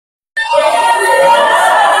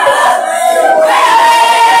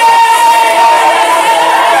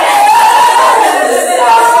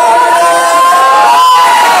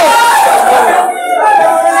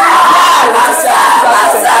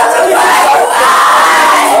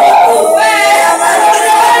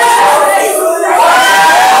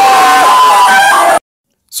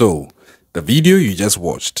So, the video you just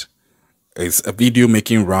watched is a video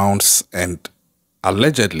making rounds, and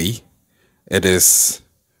allegedly it is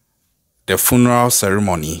the funeral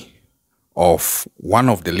ceremony of one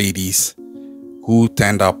of the ladies who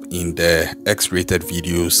turned up in the X-rated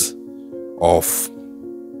videos of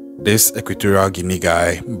this Equitorial Guinea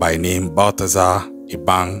guy by name Baltasar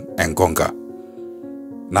Ebang Engonga.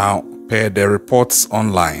 Now, per the reports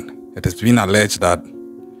online, it has been alleged that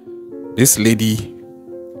this lady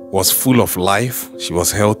was full of life, she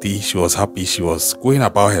was healthy, she was happy, she was going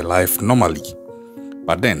about her life normally.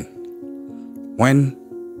 But then, when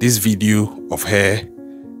this video of her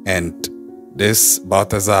and this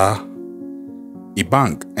Baltasar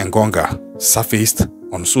Ebang Engonga surfaced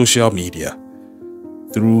on social media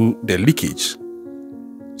through the leakage,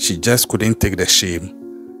 she just couldn't take the shame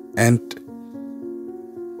and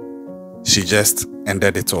she just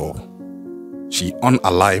ended it all. She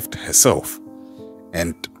unalived herself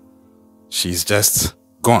and she's just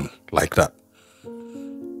gone like that.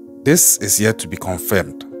 This is yet to be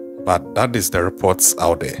confirmed, but that is the reports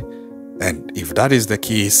out there. And if that is the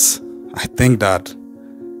case, I think that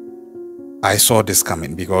I saw this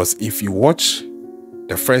coming, because if you watch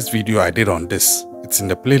the first video I did on this, it's in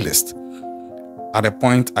the playlist. At a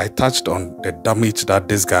point, I touched on the damage that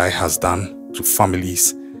this guy has done to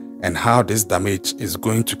families and how this damage is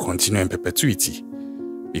going to continue in perpetuity,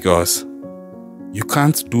 because you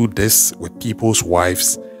can't do this with people's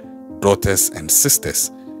wives, daughters, and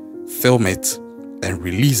sisters. Film it and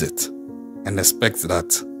release it and expect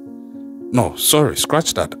that, no, sorry,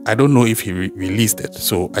 scratch that. I don't know if he released it,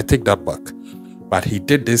 so I take that back. But he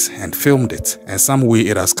did this and filmed it, and some way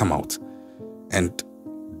it has come out. And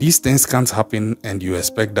these things can't happen, and you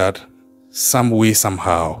expect that some way,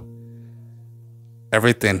 somehow,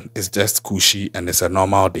 everything is just cushy and it's a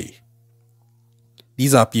normal day.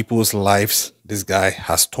 These are people's lives this guy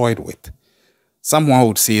has toyed with. Someone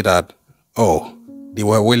would say that, oh, they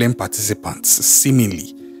were willing participants,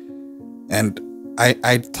 seemingly. And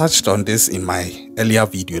I touched on this in my earlier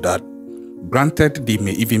video that granted they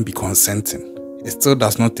may even be consenting, it still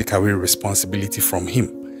does not take away responsibility from him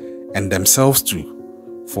and themselves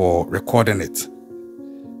too for recording it.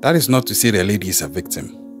 That is not to say the lady is a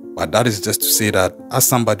victim, but that is just to say that, as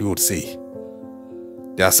somebody would say,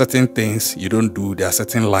 there are certain things you don't do, there are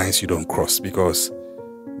certain lines you don't cross, because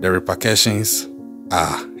the repercussions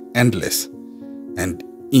are endless and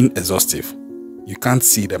inexhaustive. You can't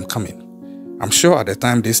see them coming. I'm sure at the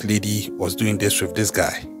time this lady was doing this with this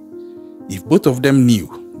guy, if both of them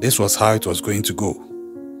knew this was how it was going to go,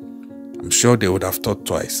 I'm sure they would have thought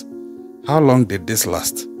twice. How long did this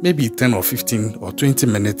last? Maybe 10 or 15 or 20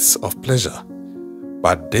 minutes of pleasure.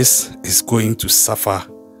 But this is going to suffer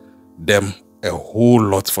them a whole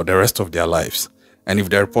lot for the rest of their lives. And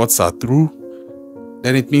if the reports are true,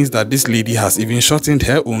 then it means that this lady has even shortened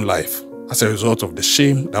her own life as a result of the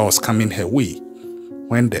shame that was coming her way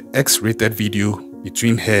when the X-rated video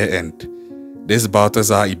between her and this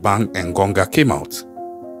Baltasar Ebang Engonga came out.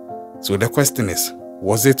 So the question is,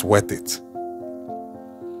 was it worth it?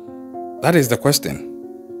 That is the question.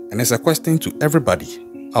 And it's a question to everybody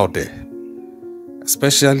out there,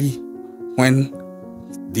 especially when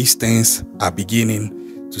these things are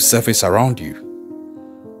beginning to surface around you.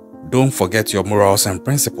 Don't forget your morals and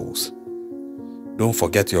principles. Don't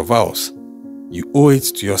forget your vows. You owe it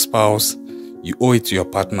to your spouse, you owe it to your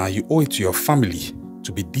partner, you owe it to your family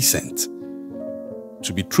to be decent,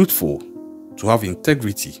 to be truthful, to have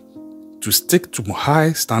integrity, to stick to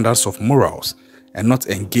high standards of morals and not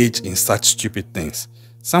engage in such stupid things.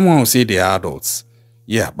 Someone will say they are adults.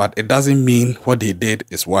 Yeah, but it doesn't mean what they did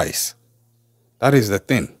is wise. That is the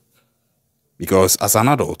thing. Because as an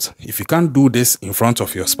adult, if you can't do this in front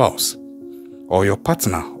of your spouse or your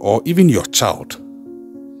partner or even your child,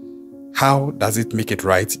 how does it make it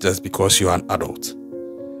right just because you're an adult?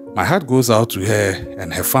 My heart goes out to her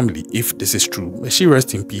and her family if this is true. May she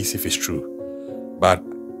rest in peace if it's true. But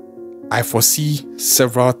I foresee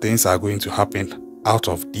several things are going to happen out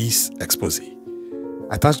of this expose.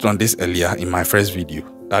 I touched on this earlier in my first video,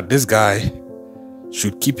 that this guy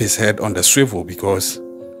should keep his head on the swivel, because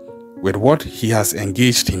with what he has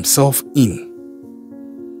engaged himself in,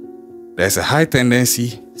 there's a high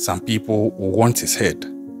tendency some people will want his head.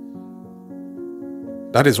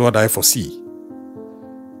 That is what I foresee.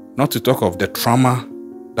 Not to talk of the trauma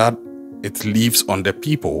that it leaves on the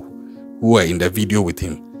people who were in the video with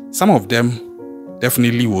him. Some of them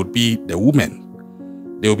definitely would be the women.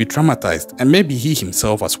 They will be traumatized, and maybe he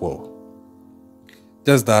himself as well.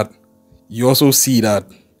 Just that you also see that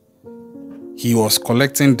he was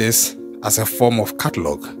collecting this as a form of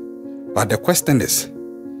catalog. But the question is,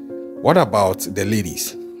 what about the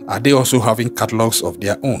ladies? Are they also having catalogs of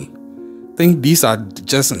their own? I think these are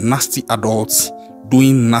just nasty adults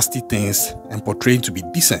doing nasty things and portraying to be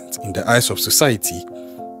decent in the eyes of society,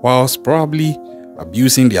 whilst probably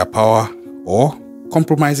abusing their power or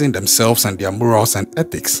compromising themselves and their morals and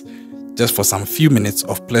ethics just for some few minutes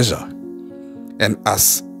of pleasure. And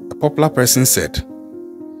as a popular person said,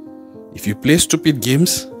 if you play stupid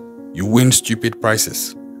games, you win stupid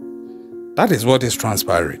prizes. That is what is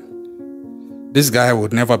transpiring. This guy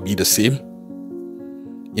would never be the same.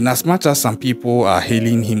 In as much as some people are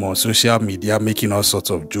hailing him on social media, making all sorts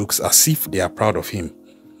of jokes as if they are proud of him,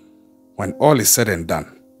 when all is said and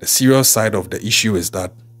done, the serious side of the issue is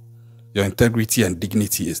that your integrity and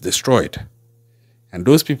dignity is destroyed. And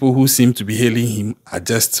those people who seem to be hailing him are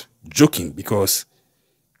just joking because,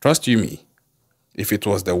 trust you me, if it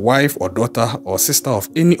was the wife or daughter or sister of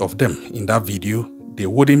any of them in that video, they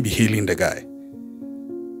wouldn't be hailing the guy.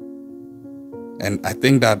 And I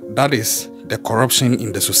think that is the corruption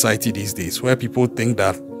in the society these days, where people think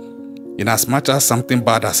that in as much as something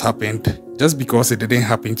bad has happened, just because it didn't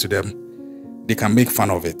happen to them, they can make fun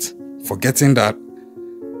of it, forgetting that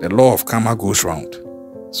the law of karma goes round.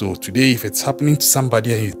 So today, if it's happening to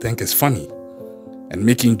somebody and you think it's funny, and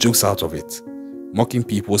making jokes out of it, mocking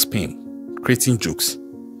people's pain, creating jokes,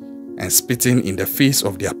 and spitting in the face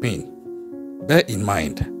of their pain, bear in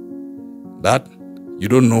mind that you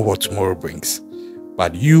don't know what tomorrow brings,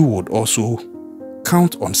 but you would also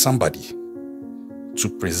count on somebody to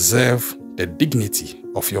preserve the dignity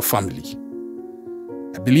of your family.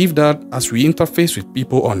 I believe that as we interface with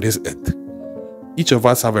people on this earth, each of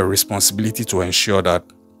us have a responsibility to ensure that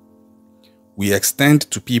we extend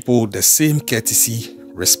to people the same courtesy,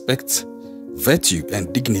 respect, virtue,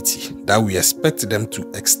 and dignity that we expect them to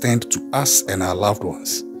extend to us and our loved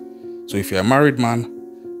ones. So if you're a married man,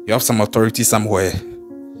 you have some authority somewhere,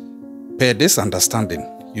 per this understanding,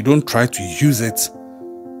 you don't try to use it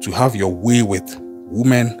to have your way with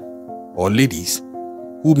women or ladies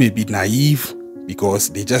who may be naive because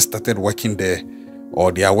they just started working there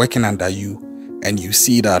or they are working under you, and you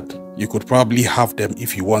see that you could probably have them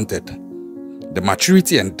if you wanted. The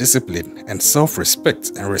maturity and discipline and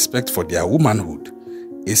self-respect and respect for their womanhood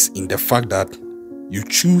is in the fact that you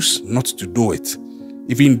choose not to do it,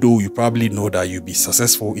 even though you probably know that you'll be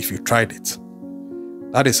successful if you tried it.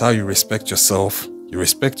 That is how you respect yourself, you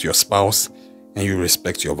respect your spouse, and you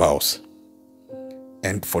respect your vows.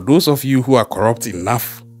 And for those of you who are corrupt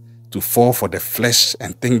enough to fall for the flesh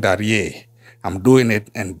and think that, yeah, I'm doing it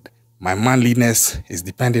and my manliness is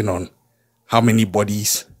depending on how many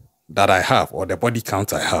bodies that I have or the body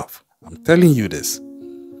count I have, I'm telling you this,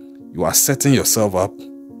 you are setting yourself up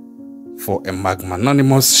for a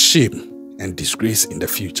magnanimous shame and disgrace in the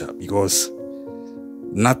future, because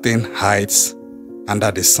nothing hides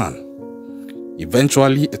under the sun.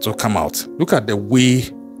 Eventually it will come out. Look at the way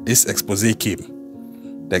this expose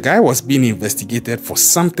came. The guy was being investigated for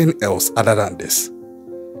something else other than this,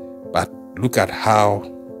 but look at how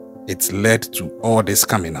it's led to all this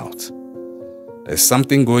coming out. There's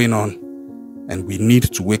something going on, and we need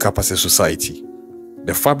to wake up as a society.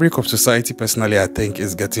 The fabric of society, personally, I think,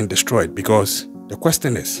 is getting destroyed, because the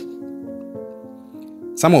question is,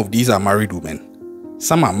 some of these are married women,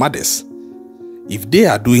 some are mothers. If they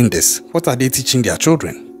are doing this, what are they teaching their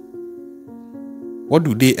children? What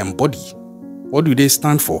do they embody? What do they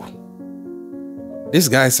stand for? This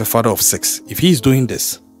guy is a father of 6. If he's doing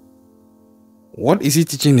this, what is he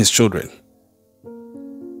teaching his children?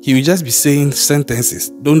 He will just be saying sentences,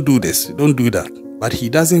 don't do this, don't do that, but he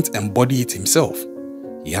doesn't embody it himself.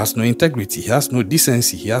 He has no integrity, he has no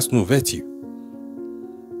decency, he has no virtue.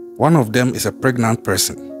 One of them is a pregnant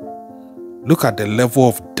person. Look at the level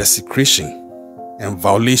of desecration and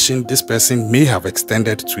violation this person may have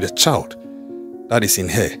extended to the child that is in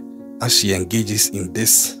her as she engages in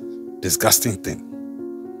this disgusting thing.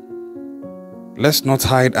 Let's not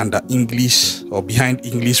hide under English or behind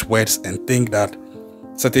English words and think that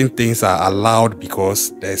certain things are allowed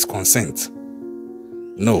because there is consent.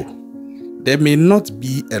 No, there may not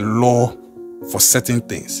be a law for certain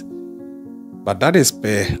things, but that is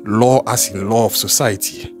per law as in law of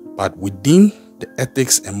society, but within the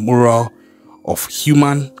ethics and moral of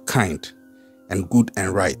humankind, and good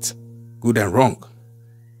and right, good and wrong.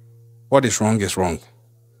 What is wrong is wrong.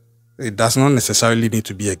 It does not necessarily need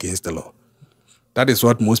to be against the law. That is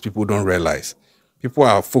what most people don't realize. People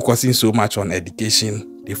are focusing so much on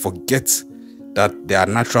education, they forget that there are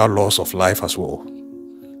natural laws of life as well.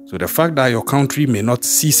 So the fact that your country may not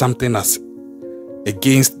see something as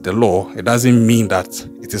against the law, it doesn't mean that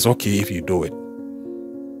it is okay if you do it.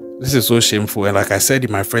 This is so shameful, and like I said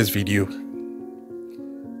in my first video,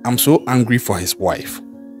 I'm so angry for his wife.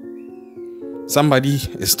 somebody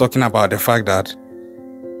is talking about the fact that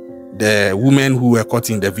the women who were caught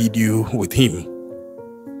in the video with him,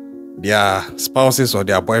 their spouses or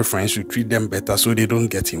their boyfriends should treat them better so they don't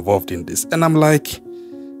get involved in this. And I'm like,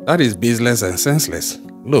 that is baseless and senseless.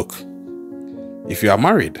 Look, if you are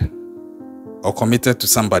married or committed to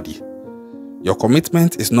somebody, your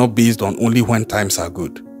commitment is not based on only when times are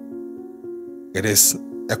good. It is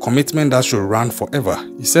a commitment that should run forever.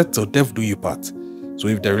 He said, till death do you part. So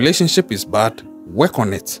if the relationship is bad, work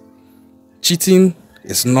on it. Cheating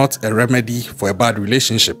is not a remedy for a bad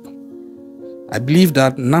relationship. I believe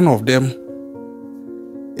that none of them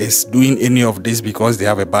is doing any of this because they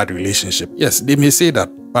have a bad relationship. Yes, they may say that,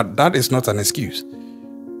 but that is not an excuse.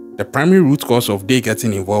 The primary root cause of they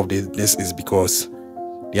getting involved in this is because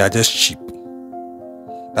they are just cheap.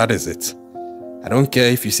 That is it. I don't care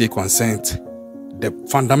if you say consent. The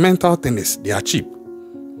fundamental thing is they are cheap.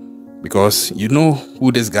 Because you know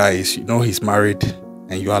who this guy is, you know he's married,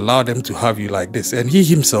 and you allow them to have you like this. And he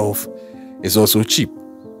himself is also cheap,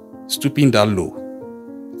 stooping that low.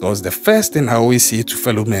 Because the first thing I always say to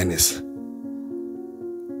fellow men is,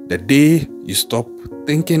 the day you stop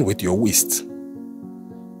thinking with your waist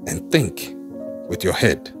and think with your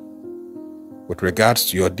head with regards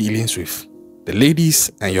to your dealings with the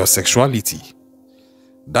ladies and your sexuality,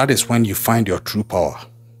 that is when you find your true power.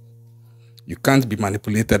 You can't be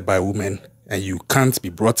manipulated by women, and you can't be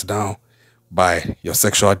brought down by your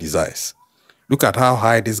sexual desires. Look at how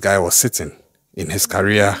high this guy was sitting in his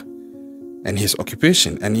career and his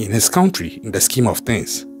occupation and in his country in the scheme of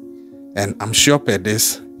things. And I'm sure per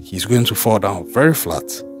this, he's going to fall down very flat.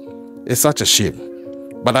 It's such a shame.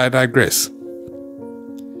 But I digress.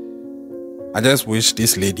 I just wish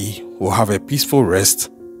this lady will have a peaceful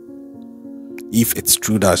rest if it's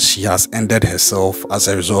true that she has ended herself as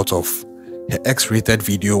a result of her X-rated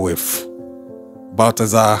video with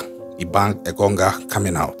Baltasar Ebang Engonga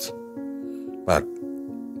coming out. But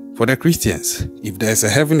for the Christians, if there's a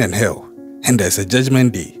heaven and hell and there's a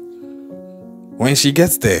judgment day, when she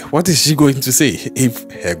gets there, what is she going to say if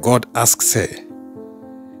her God asks her,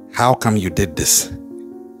 how come you did this?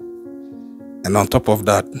 And on top of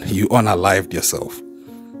that, you unalived yourself.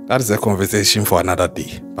 That is a conversation for another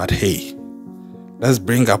day. But hey, let's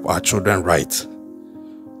bring up our children right.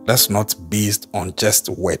 Let's not based on just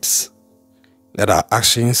words. Let our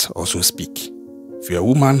actions also speak. If you're a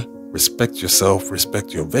woman, respect yourself,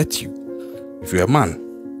 respect your virtue. If you're a man,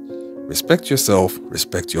 respect yourself,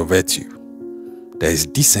 respect your virtue. There is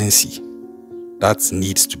decency that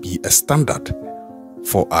needs to be a standard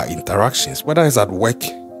for our interactions, whether it's at work,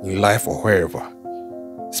 in life, or wherever.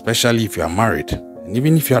 Especially if you are married. And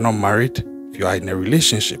even if you are not married, if you are in a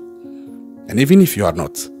relationship, and even if you are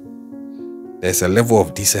not, there's a level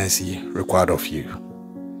of decency required of you.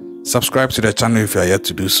 Subscribe to the channel if you are yet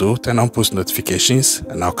to do so, turn on post notifications,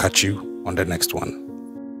 and I'll catch you on the next one.